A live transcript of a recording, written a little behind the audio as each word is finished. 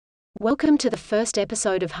Welcome to the first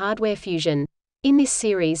episode of Hardware Fusion. In this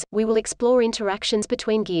series, we will explore interactions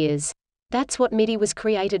between gears. That's what MIDI was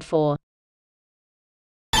created for.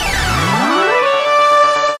 The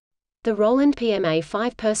Roland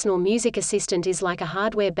PMA-5 Personal Music Assistant is like a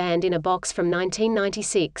hardware band in a box from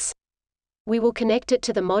 1996. We will connect it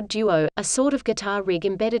to the Mod Duo, a sort of guitar rig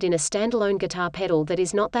embedded in a standalone guitar pedal that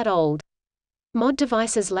is not that old. Mod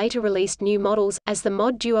devices later released new models, as the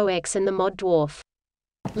Mod Duo X and the Mod Dwarf.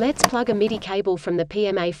 Let's plug a MIDI cable from the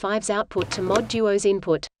PMA-5's output to Mod Duo's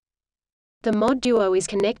input. The Mod Duo is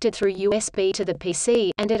connected through USB to the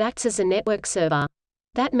PC, and it acts as a network server.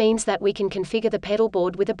 That means that we can configure the pedal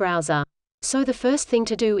board with a browser. So the first thing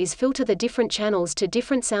to do is filter the different channels to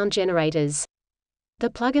different sound generators.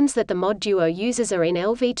 The plugins that the Mod Duo uses are in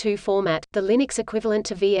LV2 format, the Linux equivalent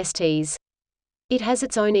to VSTs. It has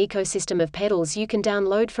its own ecosystem of pedals you can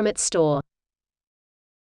download from its store.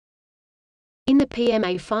 In the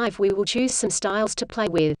PMA-5 we will choose some styles to play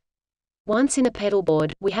with. Once in the pedal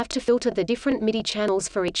board, we have to filter the different MIDI channels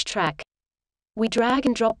for each track. We drag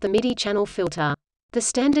and drop the MIDI channel filter. The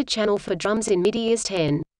standard channel for drums in MIDI is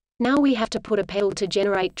 10. Now we have to put a pedal to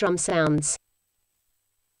generate drum sounds.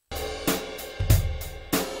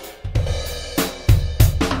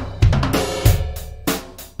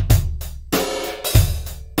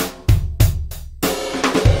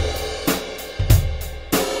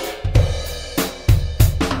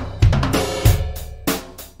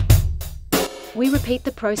 We repeat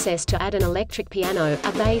the process to add an electric piano,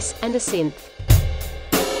 a bass, and a synth.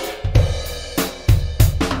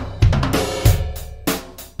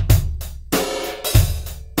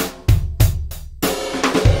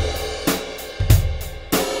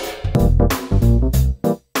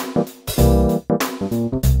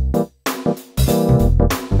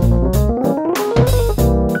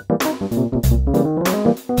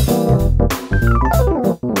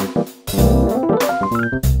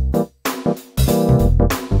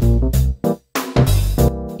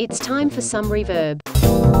 It's time for some reverb.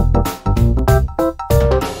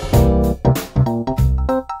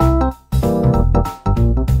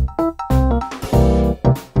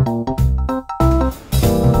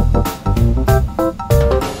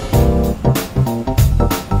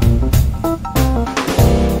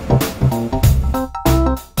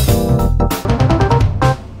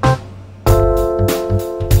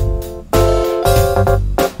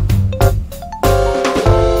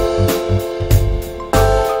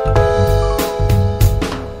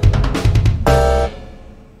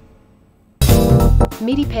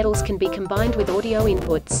 MIDI pedals can be combined with audio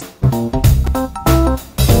inputs.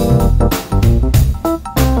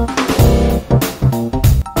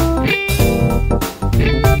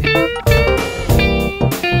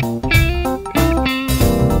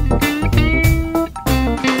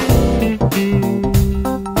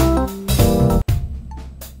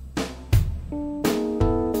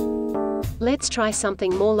 Let's try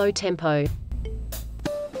something more low tempo.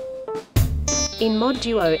 In Mod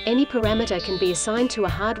Duo, any parameter can be assigned to a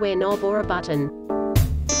hardware knob or a button.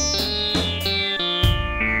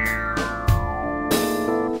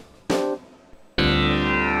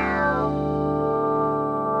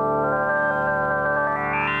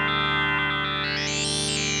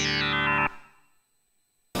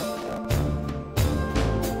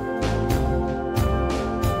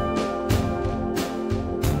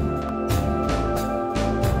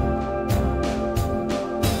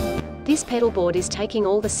 This pedal board is taking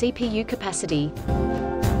all the CPU capacity.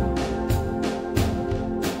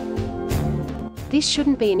 This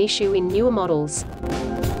shouldn't be an issue in newer models.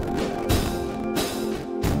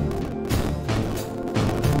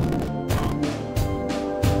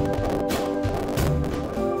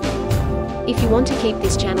 If you want to keep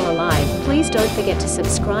this channel alive, please don't forget to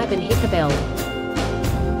subscribe and hit the bell.